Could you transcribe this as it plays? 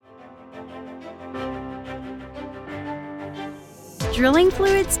Drilling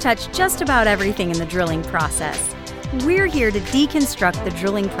fluids touch just about everything in the drilling process. We're here to deconstruct the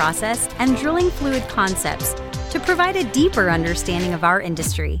drilling process and drilling fluid concepts to provide a deeper understanding of our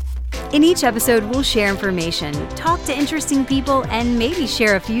industry. In each episode, we'll share information, talk to interesting people, and maybe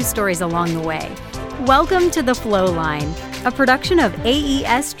share a few stories along the way. Welcome to The Flow Line, a production of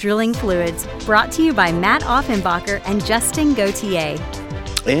AES Drilling Fluids, brought to you by Matt Offenbacher and Justin Gauthier.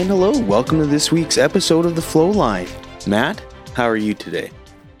 And hello, welcome to this week's episode of The Flow Line. Matt, how are you today?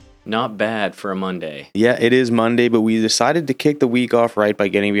 Not bad for a Monday. Yeah, it is Monday, but we decided to kick the week off right by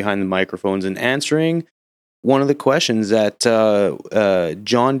getting behind the microphones and answering one of the questions that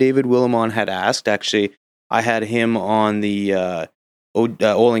John David Willimon had asked. Actually, I had him on the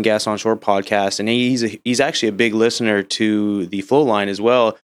Oil and Gas Onshore podcast, and he's actually a big listener to the Flow Line as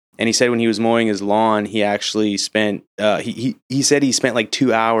well. And he said when he was mowing his lawn, he actually spent he said he spent like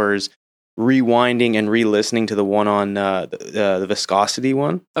 2 hours rewinding and re-listening to the one on the viscosity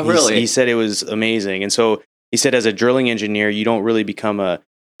one. Oh, really? He said it was amazing. And so he said, as a drilling engineer, you don't really become a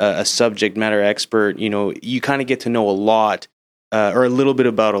subject matter expert. You know, you kind of get to know a lot or a little bit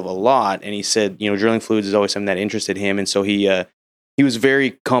about a lot. And he said, you know, drilling fluids is always something that interested him. And so he was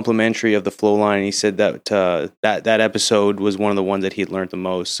very complimentary of the Flow Line. And he said that that episode was one of the ones that he had learned the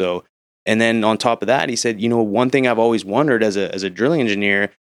most. So, and then on top of that, he said, you know, one thing I've always wondered as a drilling engineer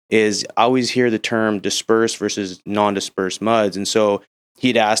is I always hear the term dispersed versus non-dispersed muds. And so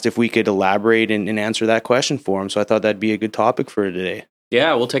he'd asked if we could elaborate and answer that question for him. So I thought that'd be a good topic for today.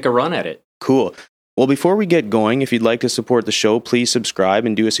 Yeah, we'll take a run at it. Cool. Well, before we get going, if you'd like to support the show, please subscribe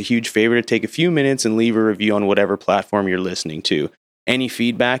and do us a huge favor to take a few minutes and leave a review on whatever platform you're listening to. Any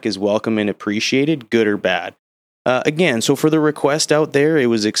feedback is welcome and appreciated, good or bad. Again, so for the request out there, it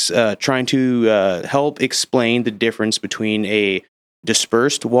was trying to help explain the difference between a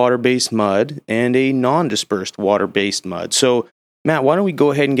dispersed water-based mud and a non-dispersed water-based mud. So, Matt, why don't we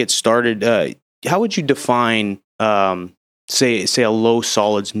go ahead and get started? How would you define, say a low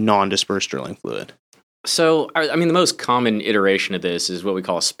solids non-dispersed drilling fluid? So, I mean, the most common iteration of this is what we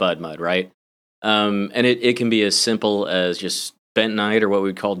call a spud mud, right? And it can be as simple as just bentonite or what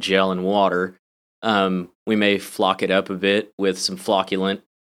we call gel and water. We may flock it up a bit with some flocculant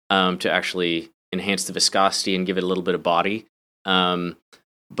to actually enhance the viscosity and give it a little bit of body.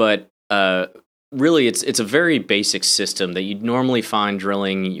 But really, it's a very basic system that you'd normally find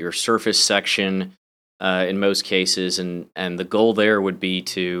drilling your surface section in most cases, and the goal there would be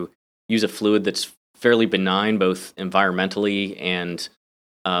to use a fluid that's fairly benign, both environmentally and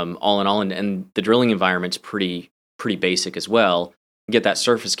all in all, and the drilling environment's pretty basic as well. Get that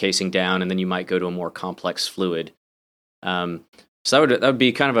surface casing down, and then you might go to a more complex fluid. So that would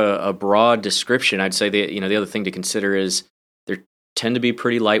be kind of a broad description. I'd say the other thing to consider is they tend to be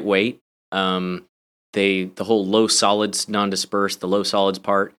pretty lightweight. The whole low solids, non-dispersed, the low solids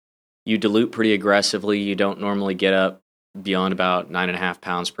part, you dilute pretty aggressively. You don't normally get up beyond about 9.5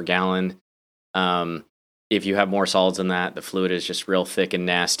 pounds per gallon. If you have more solids than that, the fluid is just real thick and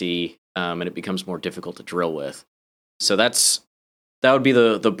nasty, and it becomes more difficult to drill with. So that would be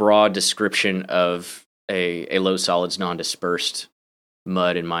the broad description of a low solids, non-dispersed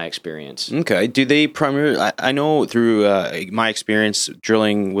mud in my experience. Okay. Do they primarily, I know through my experience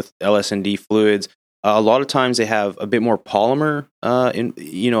drilling with LS&D fluids, a lot of times they have a bit more polymer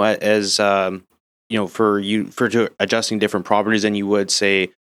for adjusting different properties than you would say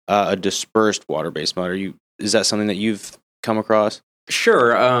a dispersed water-based mud. Is that something that you've come across?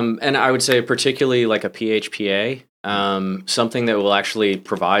 Sure. And I would say particularly like a PHPA, something that will actually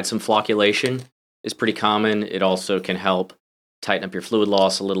provide some flocculation is pretty common. It also can help tighten up your fluid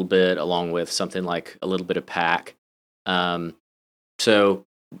loss a little bit, along with something like a little bit of pack. So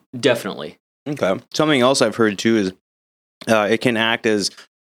definitely. Okay. Something else I've heard too is it can act as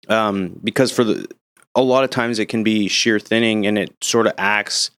because a lot of times it can be shear thinning, and it sort of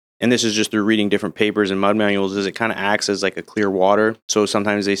acts. And this is just through reading different papers and mud manuals. Is it kind of acts as like a clear water? So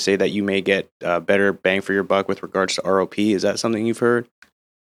sometimes they say that you may get better bang for your buck with regards to ROP. Is that something you've heard?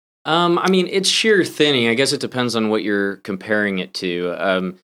 I mean, it's shear thinning. I guess it depends on what you're comparing it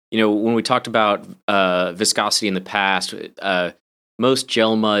to. When we talked about viscosity in the past, most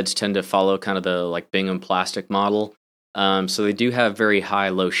gel muds tend to follow kind of the like Bingham plastic model. So they do have very high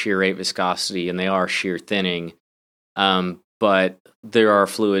low shear rate viscosity, and they are shear thinning. But there are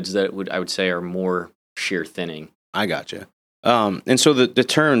fluids that I would say are more shear thinning. I gotcha. And so the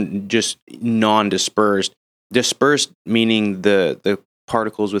term just non-dispersed, dispersed meaning the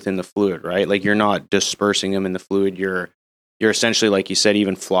particles within the fluid, right? Like you're not dispersing them in the fluid. You're essentially, like you said,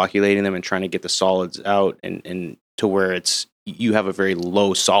 even flocculating them and trying to get the solids out and to where you have a very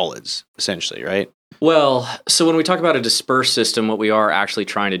low solids, essentially, right? Well, so when we talk about a dispersed system, what we are actually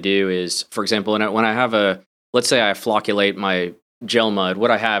trying to do is, for example, when I have let's say I flocculate my gel mud,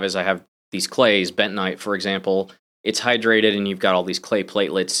 what I have is I have these clays, bentonite, for example. It's hydrated and you've got all these clay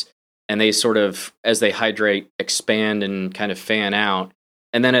platelets, and they sort of, as they hydrate, expand and kind of fan out.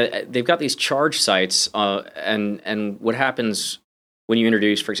 And then they've got these charge sites, and what happens when you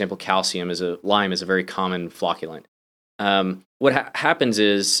introduce, for example, lime is a very common flocculant. What happens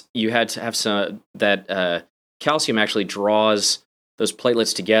is you had to have some that calcium actually draws those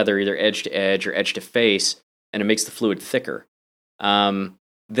platelets together, either edge to edge or edge to face, and it makes the fluid thicker.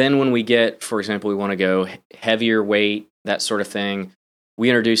 Then when we get, for example, we want to go heavier weight, that sort of thing, we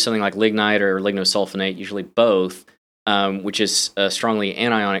introduce something like lignite or lignosulfonate, usually both, which is a strongly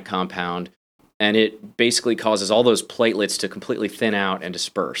anionic compound, and it basically causes all those platelets to completely thin out and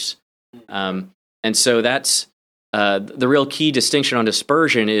disperse. And so that's the real key distinction on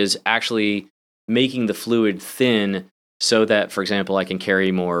dispersion is actually making the fluid thin so that, for example, I can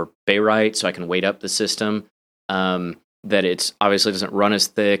carry more barite, so I can weight up the system, that it obviously doesn't run as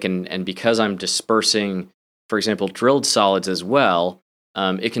thick, and because I'm dispersing, for example, drilled solids as well,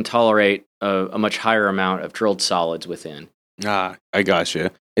 it can tolerate a much higher amount of drilled solids within. I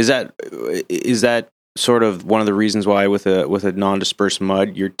gotcha. Is that sort of one of the reasons why with a non-dispersed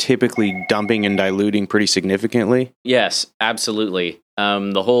mud, you're typically dumping and diluting pretty significantly? Yes, absolutely.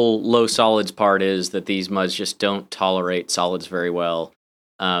 The whole low solids part is that these muds just don't tolerate solids very well,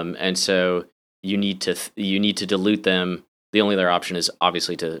 and so you need to dilute them. The only other option is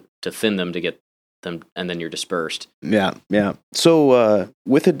obviously to thin them to get them, and then you're dispersed. Yeah. So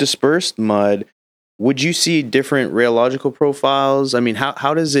with a dispersed mud, would you see different rheological profiles? I mean,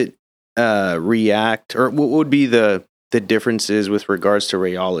 how does it react, or what would be the differences with regards to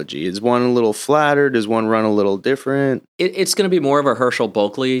rheology? Is one a little flatter? Does one run a little different? It's going to be more of a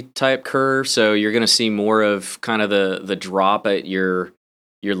Herschel-Bulkley type curve, so you're going to see more of kind of the drop at your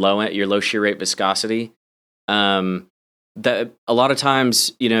low shear rate viscosity. That a lot of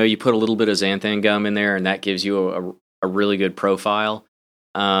times, you put a little bit of xanthan gum in there, and that gives you a really good profile.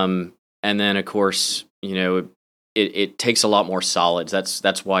 And then, of course, it takes a lot more solids.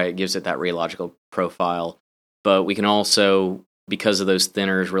 That's why it gives it that rheological profile. But we can also, because of those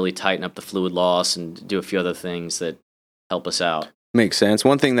thinners, really tighten up the fluid loss and do a few other things that help us out. Makes sense.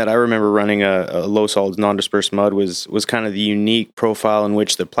 One thing that I remember running a low solids non-dispersed mud was kind of the unique profile in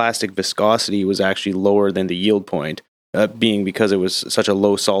which the plastic viscosity was actually lower than the yield point, being because it was such a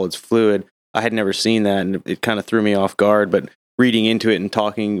low solids fluid. I had never seen that, and it kind of threw me off guard, but reading into it and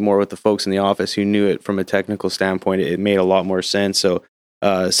talking more with the folks in the office who knew it from a technical standpoint, it made a lot more sense. So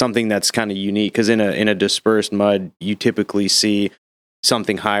something that's kind of unique, because in a dispersed mud, you typically see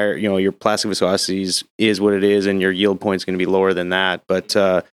something higher. Your plastic viscosity is what it is, and your yield point is going to be lower than that. But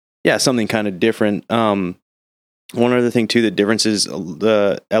something kind of different. One other thing too, the difference is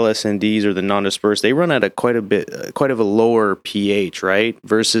the LSNDs or the non-dispersed, they run at quite of a lower pH, right,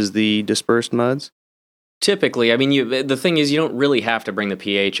 versus the dispersed muds. Typically, I mean, the thing is, you don't really have to bring the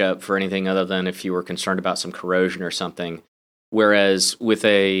pH up for anything other than if you were concerned about some corrosion or something. Whereas with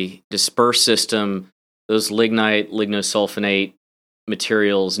a dispersed system, those lignite, lignosulfonate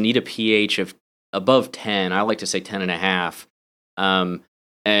materials need a pH of above 10. I like to say 10.5.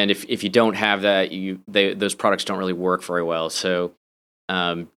 And if you don't have that, those products don't really work very well. So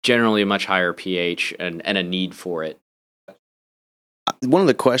generally a much higher pH and a need for it. One of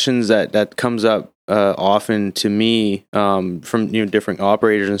the questions that comes up often to me from different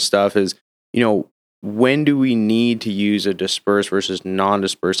operators and stuff is, when do we need to use a dispersed versus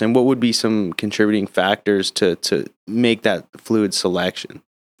non-dispersed, and what would be some contributing factors to make that fluid selection?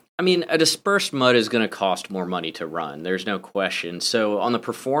 I mean, a dispersed mud is going to cost more money to run. There's no question. So on the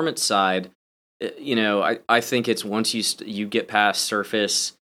performance side, I think it's once you get past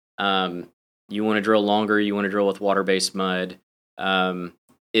surface, you want to drill longer, you want to drill with water-based mud.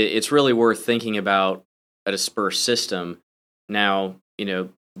 It's really worth thinking about a dispersed system. Now,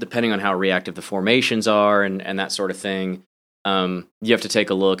 depending on how reactive the formations are and that sort of thing, you have to take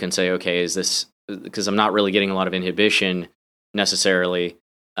a look and say, okay, is this, because I'm not really getting a lot of inhibition necessarily,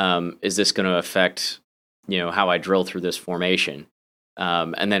 is this going to affect, how I drill through this formation?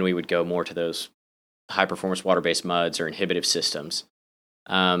 And then we would go more to those high-performance water-based muds or inhibitive systems.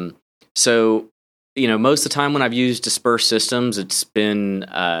 So, most of the time when I've used dispersed systems, it's been,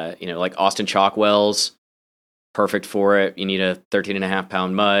 like Austin chalk wells, perfect for it. You need a 13.5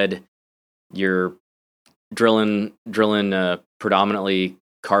 pound mud. You're drilling predominantly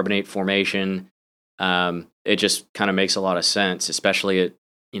carbonate formation. It just kind of makes a lot of sense, especially at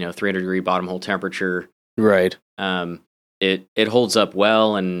 300 degree bottom hole temperature. Right. It holds up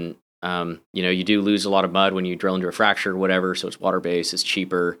well, and You do lose a lot of mud when you drill into a fracture or whatever, so it's water-based, it's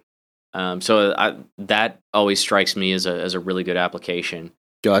cheaper. That always strikes me as a really good application.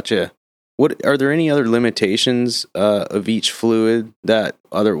 Gotcha. What are there any other limitations of each fluid that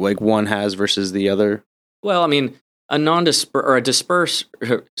one has versus the other? Well, I mean, a non-dispersed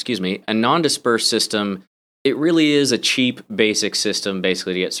system, it really is a cheap, basic system,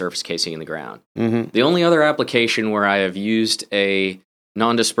 basically to get surface casing in the ground. Mm-hmm. The only other application where I have used a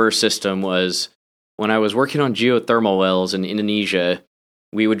non-dispersed system was when I was working on geothermal wells in Indonesia.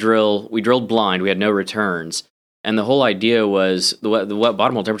 We drilled blind. We had no returns. And the whole idea was the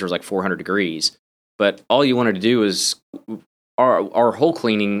bottom hole temperature was like 400 degrees. But all you wanted to do is our hole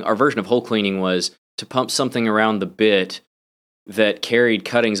cleaning, our version of hole cleaning was to pump something around the bit that carried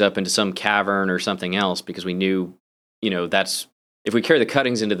cuttings up into some cavern or something else, because we knew, that's if we carry the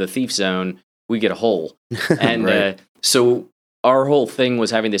cuttings into the thief zone, we get a hole. And right. So our whole thing was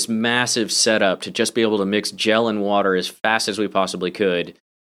having this massive setup to just be able to mix gel and water as fast as we possibly could.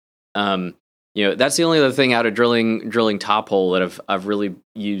 That's the only other thing out of drilling top hole that I've really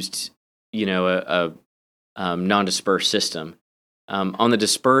used, a non-dispersed system. On the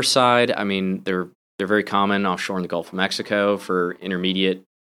dispersed side, I mean, they're very common offshore in the Gulf of Mexico for intermediate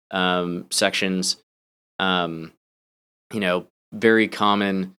sections. Very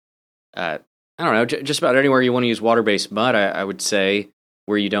common. I don't know, just about anywhere you want to use water-based mud, I would say,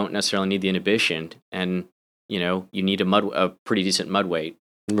 where you don't necessarily need the inhibition, and you need a pretty decent mud weight.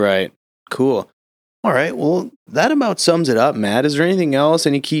 Right. Cool. All right. Well, that about sums it up, Matt. Is there anything else?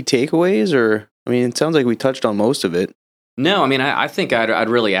 Any key takeaways? Or, I mean, it sounds like we touched on most of it. No, I mean, I think I'd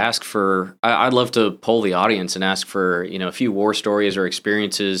really ask for. I'd love to poll the audience and ask for a few war stories or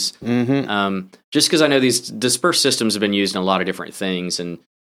experiences. Mm-hmm. Just because I know these dispersed systems have been used in a lot of different things, and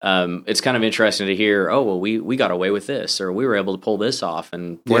it's kind of interesting to hear. Oh, well, we got away with this, or we were able to pull this off,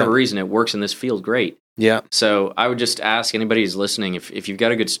 and for whatever reason, it works in this field great. Yeah. So I would just ask anybody who's listening if you've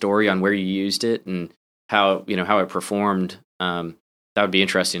got a good story on where you used it and how it performed. That would be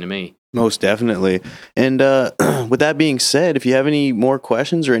interesting to me. Most definitely. And with that being said, if you have any more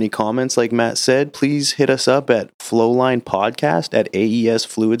questions or any comments, like Matt said, please hit us up at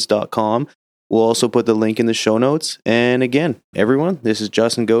flowlinepodcast@aesfluids.com. We'll also put the link in the show notes. And again, everyone, this is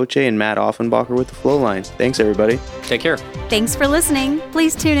Justin Goche and Matt Offenbacher with the Flowline. Thanks, everybody. Take care. Thanks for listening.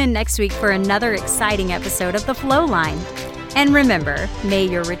 Please tune in next week for another exciting episode of the Flowline. And remember, may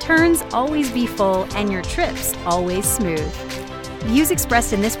your returns always be full and your trips always smooth. Views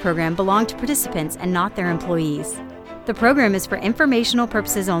expressed in this program belong to participants and not their employees. The program is for informational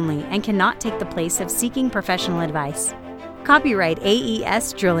purposes only and cannot take the place of seeking professional advice. Copyright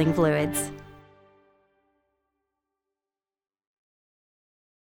AES Drilling Fluids.